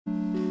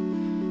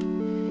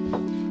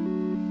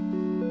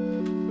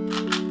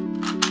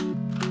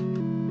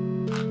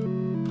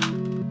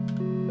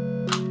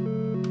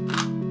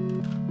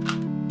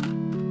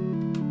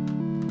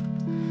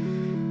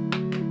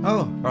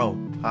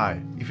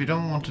you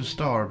don't want to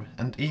starve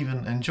and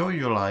even enjoy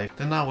your life,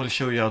 then I will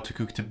show you how to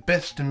cook the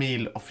best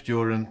meal of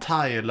your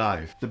entire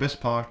life. The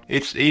best part,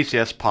 it's easy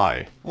as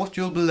pie. What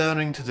you'll be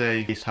learning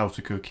today is how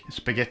to cook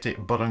Spaghetti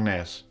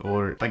Bolognese,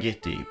 or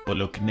Spaghetti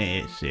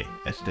Bolognese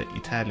as the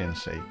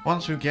Italians say.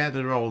 Once you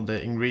gather all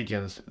the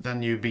ingredients,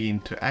 then you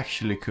begin to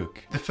actually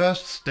cook. The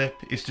first step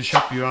is to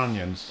chop your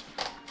onions.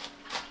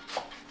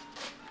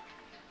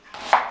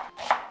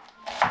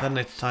 Then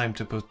it's time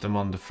to put them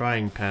on the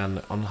frying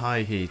pan on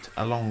high heat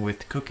along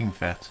with cooking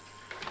fat.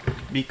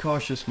 Be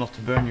cautious not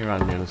to burn your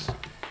onions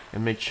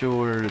and make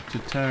sure to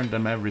turn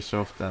them every so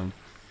often.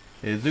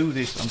 Do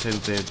this until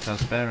they're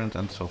transparent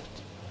and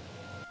soft.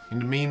 In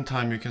the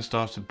meantime, you can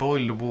start to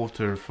boil the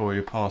water for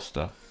your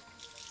pasta.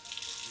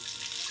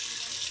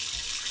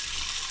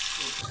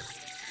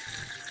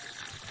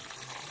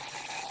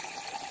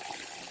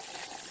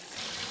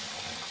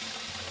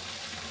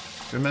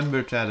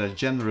 Remember to add a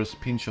generous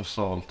pinch of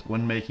salt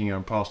when making your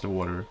pasta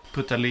water.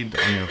 Put a lid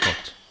on your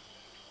pot.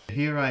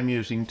 Here I'm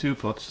using 2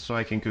 pots so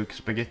I can cook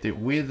spaghetti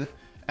with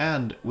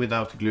and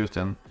without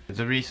gluten.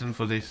 The reason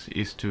for this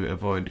is to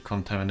avoid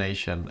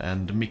contamination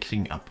and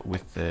mixing up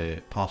with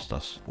the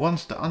pastas.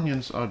 Once the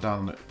onions are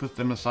done, put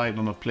them aside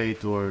on a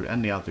plate or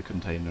any other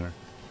container.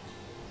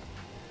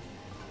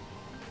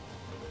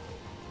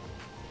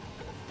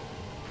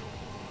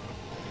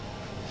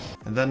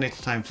 And then it's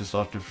time to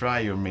start to fry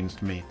your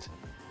minced meat.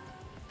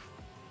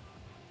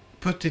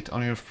 Put it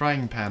on your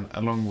frying pan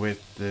along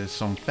with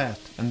some fat,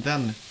 and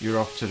then you're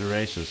off to the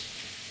races.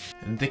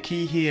 And the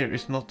key here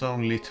is not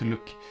only to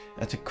look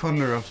at the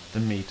color of the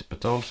meat,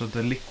 but also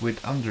the liquid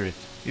under it.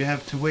 You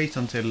have to wait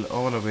until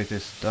all of it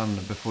is done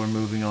before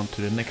moving on to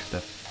the next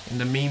step. In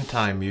the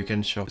meantime, you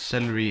can chop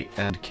celery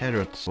and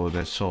carrots for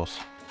the sauce.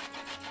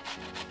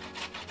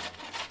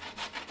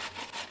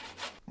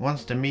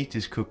 Once the meat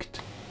is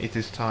cooked, it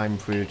is time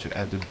for you to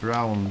add the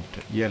browned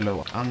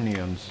yellow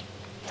onions.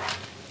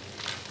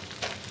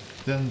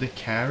 Then the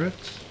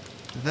carrots,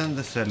 then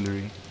the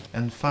celery,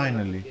 and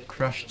finally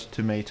crushed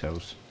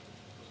tomatoes.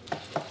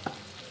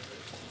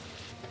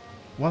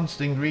 Once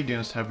the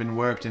ingredients have been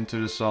worked into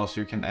the sauce,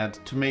 you can add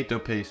tomato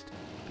paste.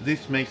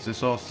 This makes the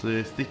sauce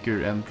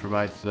thicker and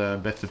provides a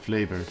better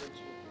flavor.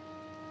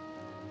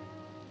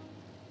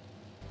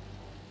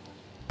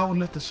 Now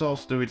let the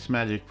sauce do its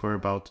magic for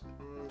about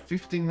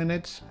 15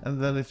 minutes,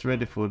 and then it's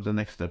ready for the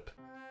next step.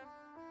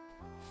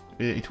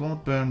 It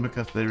won't burn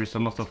because there is a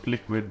lot of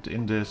liquid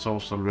in the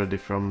sauce already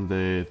from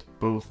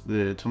both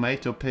the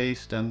tomato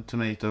paste and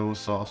tomato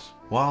sauce.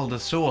 While the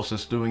sauce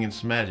is doing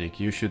its magic,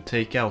 you should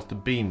take out the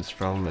beans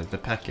from the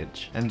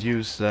package and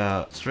use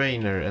a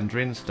strainer and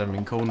rinse them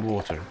in cold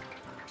water.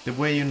 The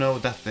way you know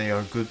that they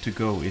are good to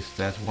go is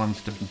that once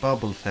the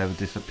bubbles have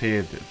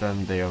disappeared,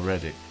 then they are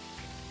ready.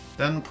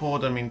 Then pour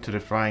them into the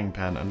frying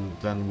pan and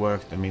then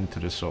work them into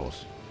the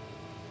sauce.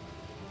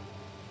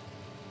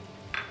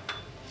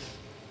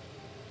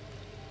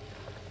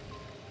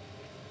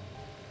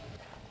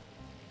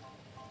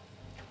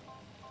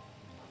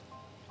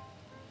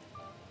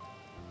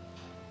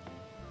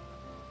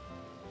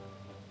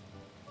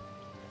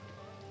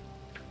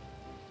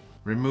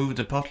 Remove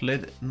the pot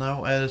lid.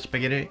 Now add the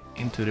spaghetti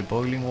into the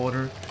boiling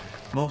water.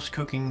 Most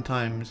cooking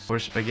times for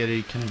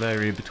spaghetti can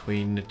vary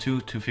between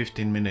 2 to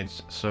 15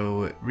 minutes,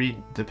 so read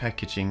the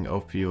packaging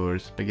of your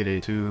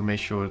spaghetti to make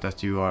sure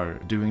that you are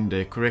doing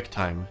the correct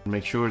time.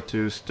 Make sure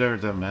to stir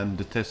them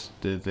and test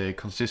the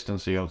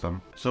consistency of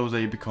them, so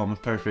they become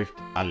perfect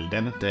al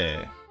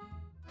dente.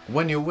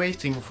 When you're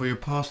waiting for your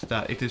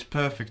pasta, it is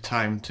perfect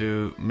time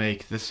to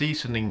make the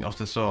seasoning of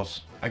the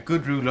sauce. A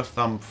good rule of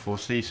thumb for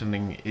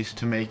seasoning is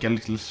to make a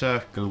little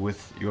circle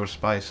with your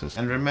spices,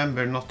 and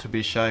remember not to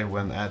be shy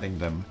when adding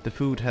them. The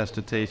food has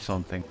to taste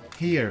something.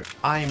 Here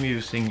I'm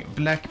using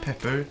black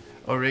pepper,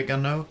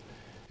 oregano,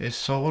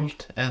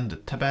 salt and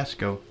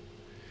tabasco.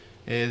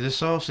 The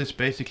sauce is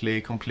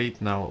basically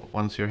complete now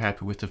once you're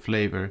happy with the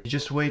flavor. You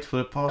just wait for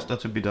the pasta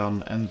to be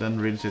done and then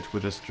rinse it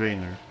with a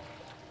strainer.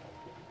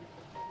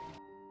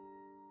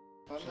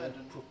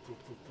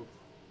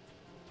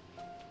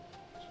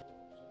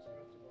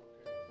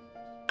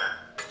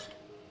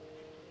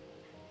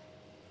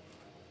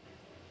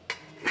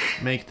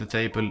 Make the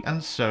table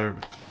and serve.